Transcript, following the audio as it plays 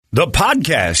The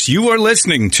podcast you are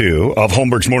listening to of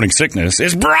Holmberg's Morning Sickness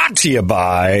is brought to you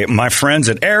by my friends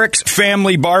at Eric's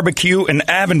Family Barbecue in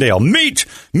Avondale. Meet,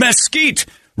 mesquite,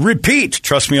 repeat.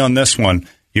 Trust me on this one.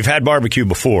 You've had barbecue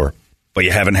before, but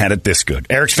you haven't had it this good.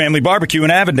 Eric's Family Barbecue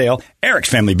in Avondale,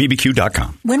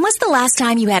 ericsfamilybbq.com. When was the last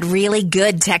time you had really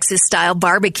good Texas-style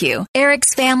barbecue?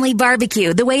 Eric's Family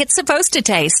Barbecue, the way it's supposed to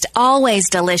taste. Always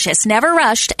delicious, never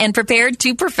rushed, and prepared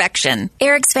to perfection.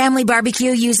 Eric's Family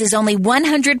Barbecue uses only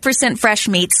 100% fresh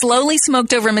meat, slowly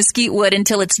smoked over mesquite wood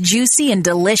until it's juicy and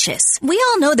delicious. We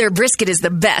all know their brisket is the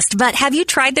best, but have you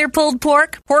tried their pulled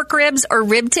pork ribs, or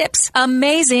rib tips?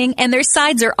 Amazing, and their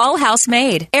sides are all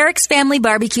house-made. Eric's Family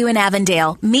Barbecue in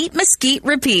Avondale. Meet, mesquite,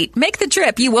 repeat. Make the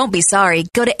trip. You won't be sorry.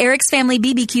 Go to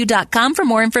ericsfamilybbq.com for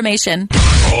more information.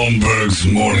 Holmberg's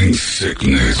Morning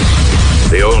Sickness.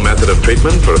 The old method of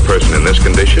treatment for a person in this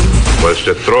condition was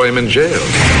to throw him in jail.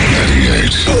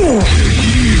 98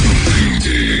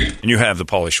 KUPD. And you have the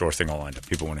Pauly Shore thing all lined up.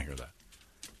 People want to hear that.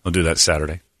 We'll do that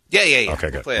Saturday. Yeah. Okay,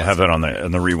 good. We'll have that on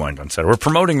the Rewind on Saturday. We're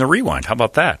promoting the Rewind. How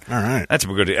about that? All right. That's a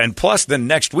good. And plus, then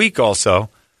next week also,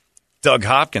 Doug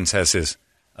Hopkins has his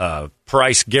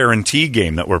price guarantee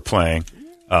game that we're playing.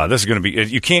 This is going to be.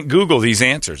 You can't Google these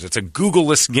answers. It's a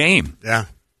Google-less game. Yeah.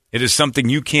 It is something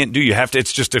you can't do. You have to.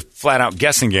 It's just a flat-out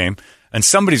guessing game, and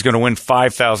somebody's going to win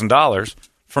 $5,000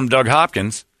 from Doug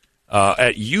Hopkins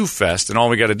at UFest, and all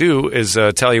we got to do is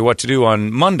tell you what to do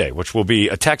on Monday, which will be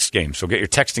a text game. So get your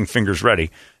texting fingers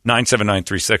ready.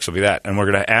 97936 will be that, and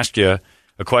we're going to ask you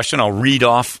a question. I'll read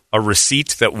off a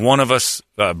receipt that one of us,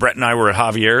 Brett and I, were at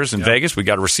Javier's in Vegas. We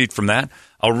got a receipt from that.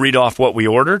 I'll read off what we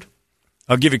ordered.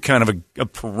 I'll give you kind of a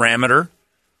parameter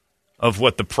of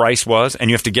what the price was, and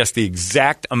you have to guess the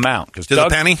exact amount. To the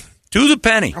penny? To the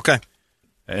penny. Okay.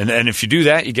 And if you do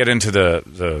that, you get into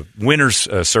the winner's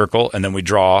circle, and then we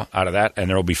draw out of that, and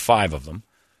there will be 5 of them.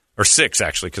 Or 6,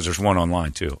 actually, because there's one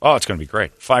online, too. Oh, it's going to be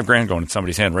great. $5,000 going in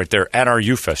somebody's hand right there at our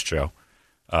UFest show.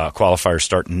 Qualifiers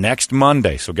start next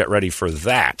Monday, so get ready for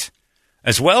that.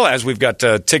 As well as we've got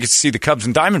tickets to see the Cubs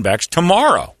and Diamondbacks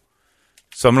tomorrow.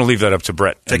 So I'm going to leave that up to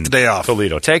Brett. Take the day off.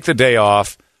 Toledo. Take the day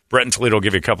off. Brett and Toledo will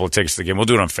give you a couple of tickets to the game. We'll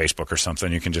do it on Facebook or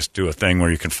something. You can just do a thing where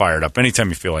you can fire it up anytime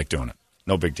you feel like doing it.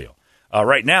 No big deal.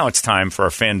 Right now it's time for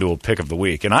our FanDuel pick of the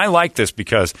week. And I like this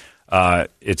because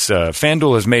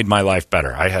FanDuel has made my life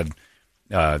better. I had,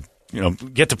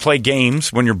 get to play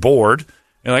games when you're bored.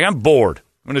 You're like, I'm bored.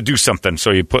 I'm going to do something. So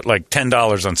you put like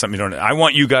 $10 on something you don't. I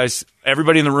want you guys,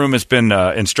 everybody in the room has been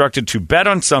instructed to bet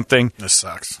on something. This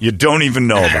sucks. You don't even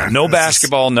know about. No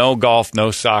basketball, no golf,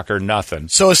 no soccer, nothing.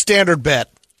 So a standard bet.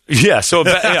 Yeah, so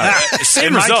same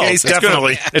in my results. case,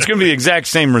 definitely. It's going to be the exact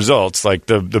same results. Like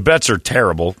the bets are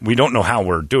terrible. We don't know how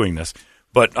we're doing this.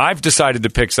 But I've decided to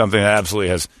pick something that absolutely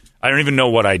has, I don't even know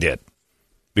what I did.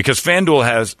 Because FanDuel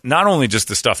has not only just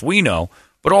the stuff we know,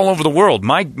 but all over the world.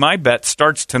 My bet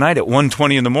starts tonight at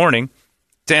 1:20 in the morning,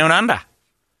 down under.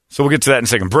 So we'll get to that in a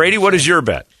second. Brady, what is your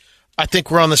bet? I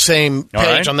think we're on the same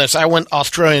page on this. I went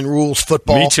Australian rules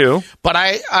football. Me too. But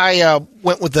I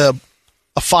went with a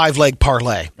 5-leg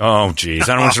parlay. Oh, geez.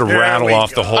 I don't want you to rattle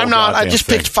off the whole I'm not. I just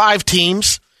thing. picked 5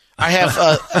 teams. I have,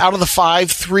 out of the 5,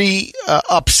 3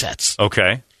 upsets.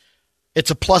 Okay.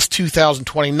 It's a plus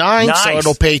 2,029, Nice. so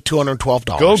it'll pay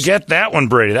 $212. Go get that one,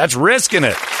 Brady. That's risking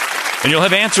it. And you'll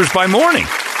have answers by morning.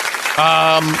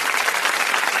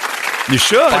 You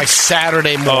should. By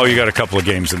Saturday morning. Oh, you got a couple of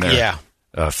games in there. Yeah.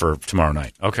 For tomorrow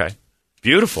night. Okay.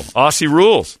 Beautiful. Aussie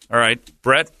rules. All right.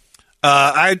 Brett?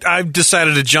 I've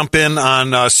decided to jump in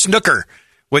on snooker,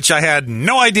 which I had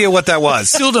no idea what that was.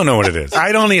 Still don't know what it is.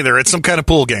 I don't either. It's some kind of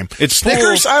pool game. It's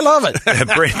Snickers? I love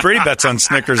it. Brady bets on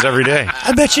Snickers every day.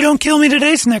 I bet you don't kill me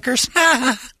today, Snickers.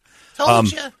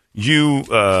 Told you.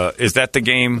 Is that the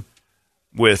game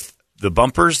with the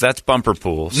bumpers? That's bumper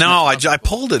pools. No, I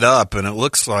pulled it up, and it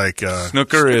looks like...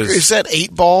 Snooker is... Is that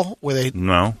 8-ball?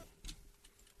 No.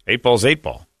 8-ball's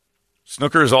 8-ball.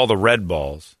 Snooker is all the red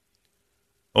balls.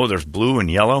 Oh, there's blue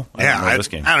and yellow? I don't know this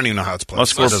game. I don't even know how it's played.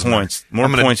 Must score points. More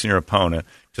points than your opponent.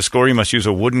 To score, you must use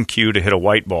a wooden cue to hit a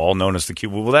white ball, known as the cue.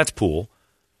 Well, that's pool.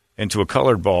 Into a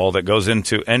colored ball that goes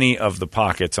into any of the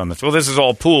pockets on the... Well, this is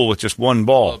all pool with just one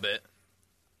ball. A little bit.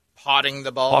 Potting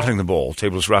the ball. Potting the ball.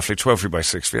 Table is roughly 12 feet by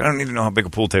 6 feet. I don't need to know how big a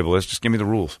pool table is. Just give me the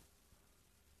rules.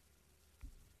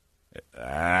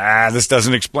 This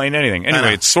doesn't explain anything.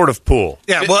 Anyway, it's sort of pool.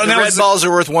 Yeah, well, the red balls are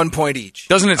worth 1 point each.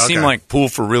 Doesn't it seem like pool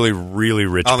for really, really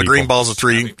rich people? Oh, the green balls are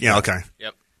 3. Yeah, okay.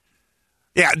 Yep.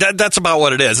 Yeah, that's about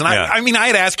what it is. And Yeah. I mean, I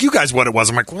had asked you guys what it was.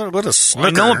 I'm like, what is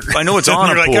snooker? I know it's on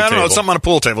You're a like, pool I don't know, table. it's something on a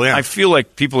pool table, yeah. I feel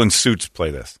like people in suits play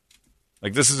this.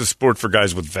 Like, this is a sport for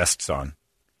guys with vests on.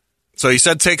 So he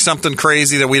said take something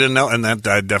crazy that we didn't know, and that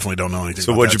I definitely don't know anything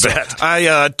So about what'd that. you bet?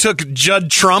 I took Judd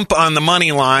Trump on the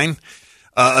money line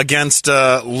against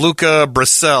Luca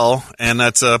Brissell, and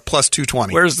that's plus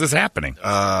 220. Where's this happening?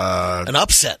 An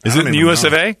upset. Is it in the US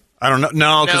of A? I don't know.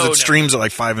 No, because No. it streams at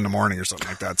like 5 in the morning or something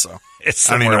like that. So It's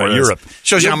I don't even somewhere know what in it is. Europe.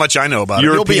 Shows you how much I know about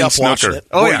You'll it. be European up watching snooker. it.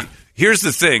 Oh, Boy, yeah. Here's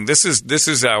the thing. This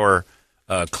is our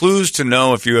clues to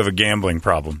know if you have a gambling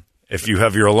problem. If you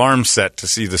have your alarm set to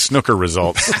see the snooker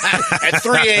results At 3 at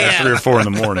 3 a.m. or 4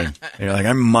 in the morning, and you're like,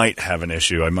 I might have an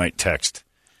issue. I might text.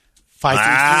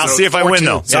 533. I'll see if I win,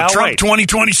 though. So Yeah, I'll Trump wait.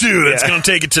 2022, that's going to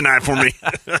take it tonight for me.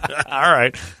 All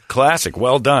right. Classic.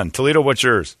 Well done. Toledo, what's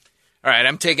yours? All right,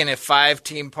 I'm taking a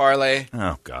 5-team parlay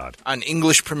Oh, God. on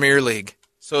English Premier League.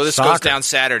 So this Soccer. goes down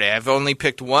Saturday. I've only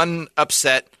picked one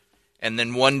upset and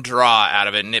then one draw out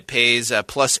of it, and it pays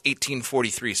plus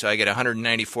 1843, so I get a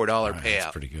 $194 payout.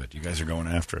 That's pretty good. You guys are going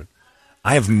after it.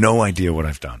 I have no idea what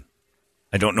I've done.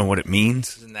 I don't know what it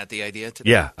means. Isn't that the idea today?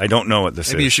 Yeah, I don't know what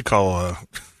this Maybe you is. should call.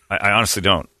 I honestly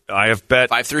don't. I have bet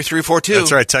 53342.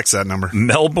 That's right. Text that number.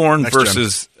 Melbourne Next gen.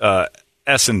 versus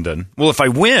Essendon. Well, if I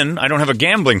win, I don't have a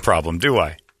gambling problem, do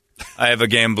I? I have a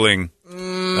gambling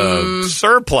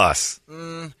surplus.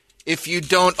 If you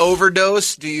don't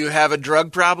overdose, do you have a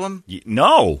drug problem?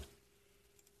 No.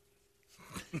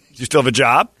 You still have a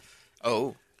job?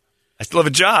 Oh. I still have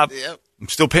a job. Yep. I'm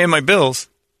still paying my bills.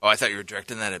 Oh, I thought you were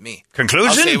directing that at me. Conclusion?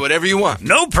 I'll say whatever you want.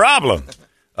 No problem.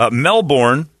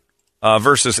 Melbourne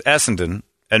versus Essendon.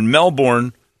 And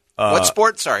Melbourne... What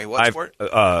sport? Sorry, what I've, sport?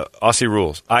 Aussie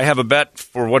rules. I have a bet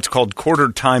for what's called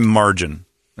quarter time margin.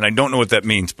 And I don't know what that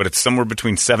means, but it's somewhere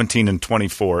between 17 and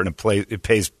 24, and it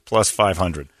pays plus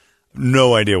 500.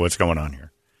 No idea what's going on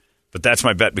here. But that's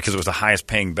my bet because it was the highest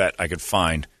paying bet I could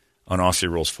find on Aussie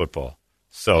rules football.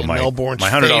 So And my Melbourne's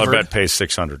 $100 favored. bet pays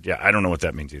 600. Yeah, I don't know what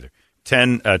that means either.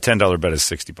 $10 bet is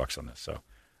 $60 on this. So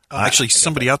Actually,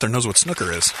 somebody out there knows what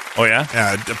snooker is. oh yeah,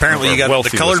 Yeah, apparently you got Wealthy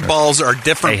the colored listener. balls are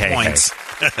different Hey, points.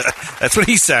 That's what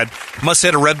he said. Must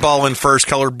hit a red ball in first.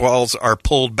 Colored balls are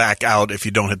pulled back out if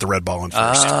you don't hit the red ball in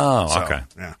first. Oh, So, okay.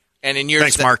 Yeah. And in yours,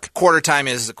 Thanks, the Mark. quarter time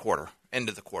is the quarter, end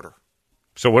of the quarter.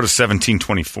 So what does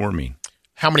 17-24 mean?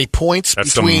 How many points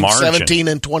That's the between margin. 17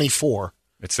 and 24?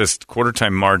 It says quarter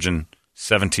time margin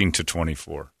 17 to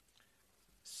 24.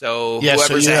 So Yeah, so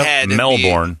whoever's you have ahead,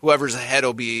 Melbourne. whoever's ahead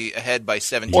will be ahead by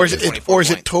 17 Or is to it 24 or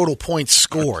is it points. total points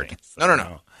scored?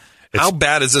 No. How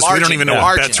bad is this? we margin, don't even know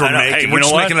margin. what bets we're I know. making. Hey, we're you just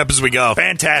know what? making up as we go.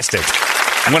 Fantastic.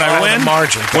 When I Oh, win, the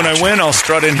margin. when I Gotcha. win, I'll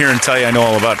strut in here and tell you I know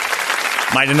all about.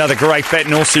 Made another great bet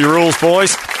in Aussie rules,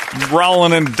 boys.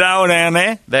 Rolling in dough down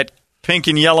there. That pink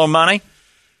and yellow money.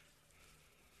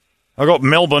 I got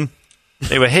Melbourne.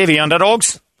 They were heavy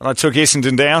underdogs, but I took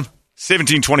Essendon down.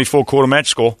 17-24 quarter match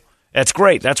score. That's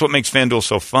great. That's what makes FanDuel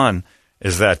so fun,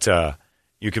 is that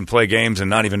you can play games and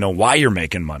not even know why you're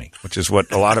making money, which is what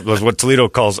what Toledo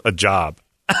calls a job.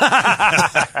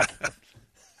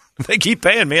 They keep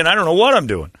paying me, and I don't know what I'm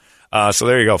doing. So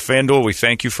there you go. FanDuel, we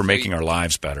thank you for making our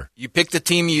lives better. You pick the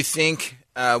team you think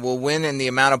will win and the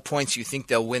amount of points you think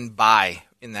they'll win by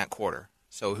in that quarter.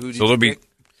 So who did So you they'll be pick?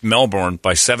 Melbourne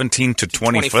by 17 to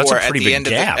 24. That's a at pretty the big end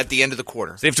gap. at the end of the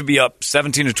quarter. They have to be up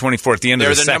 17 to 24 at the end They're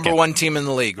of the the second. number one team in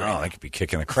the league, right? Oh, they could be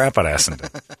kicking the crap out of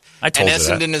Essendon. I and told you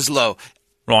that. Essendon is low.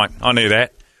 Right, I knew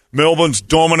that. Melbourne's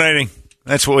dominating.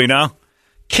 That's what we know.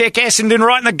 Kick Essendon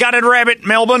right in the gutted rabbit,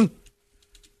 Melbourne.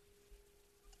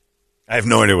 I have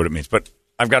no idea what it means, but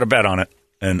I've got a bet on it,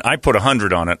 and I put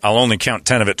 100 on it. I'll only count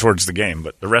 10 of it towards the game,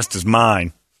 but the rest is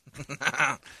mine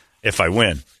if I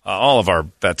win. All of our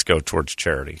bets go towards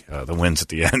charity. The wins at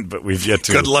the end, but we've yet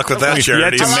to. Good luck with that, we've yet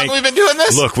charity. to How long make- have we been doing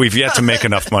this? Look, we've yet to make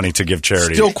enough money to give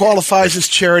charity. Still qualifies as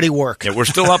charity work. Yeah, we're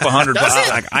still up $100.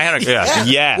 I had a,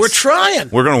 yes. We're trying.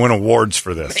 We're going to win awards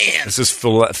for this. Man. This is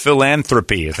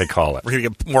philanthropy, as they call it. We're going to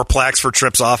get more plaques for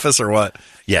Tripp's office or what?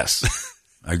 Yes.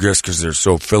 I guess because they're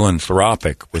so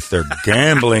philanthropic with their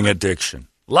gambling addiction.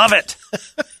 Love it.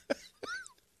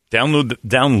 Download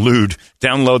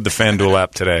the FanDuel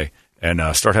app today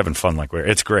and start having fun like we're.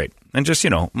 It's great. And just,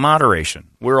 moderation.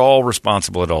 We're all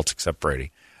responsible adults except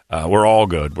Brady. We're all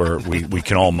good. We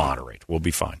can all moderate. We'll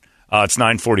be fine. It's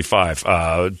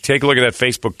 9:45. Take a look at that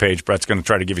Facebook page. Brett's going to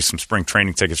try to give you some spring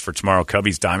training tickets for tomorrow.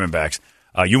 Cubbies, Diamondbacks.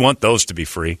 You want those to be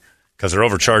free because they're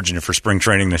overcharging you for spring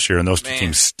training this year, and those two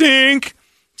teams stink.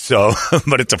 So,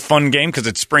 but it's a fun game because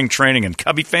it's spring training, and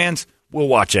Cubby fans will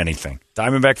watch anything.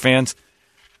 Diamondback fans,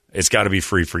 it's got to be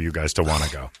free for you guys to want to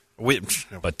go.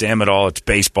 But damn it all, it's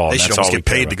baseball. They And should that's almost all we get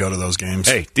care paid about. to go to those games.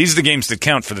 Hey, these are the games that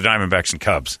count for the Diamondbacks and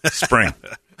Cubs. Spring.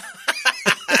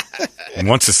 And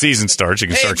once the season starts, you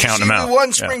can start did you counting see them out. we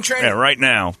won spring training? Yeah, right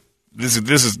now, This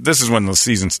is when the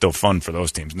season's still fun for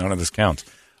those teams. None of this counts.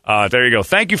 There you go.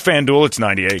 Thank you, FanDuel. It's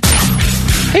 98.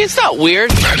 Hey, it's not weird.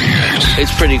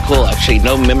 It's pretty cool, actually.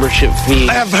 No membership fee.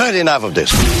 I have heard enough of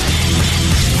this.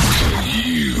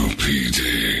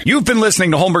 You've been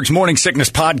listening to Holmberg's Morning Sickness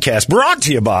Podcast, brought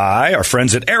to you by our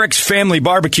friends at Eric's Family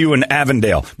Barbecue in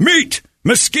Avondale. Meet,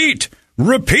 mesquite,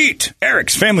 repeat.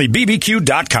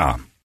 Eric'sFamilyBBQ.com.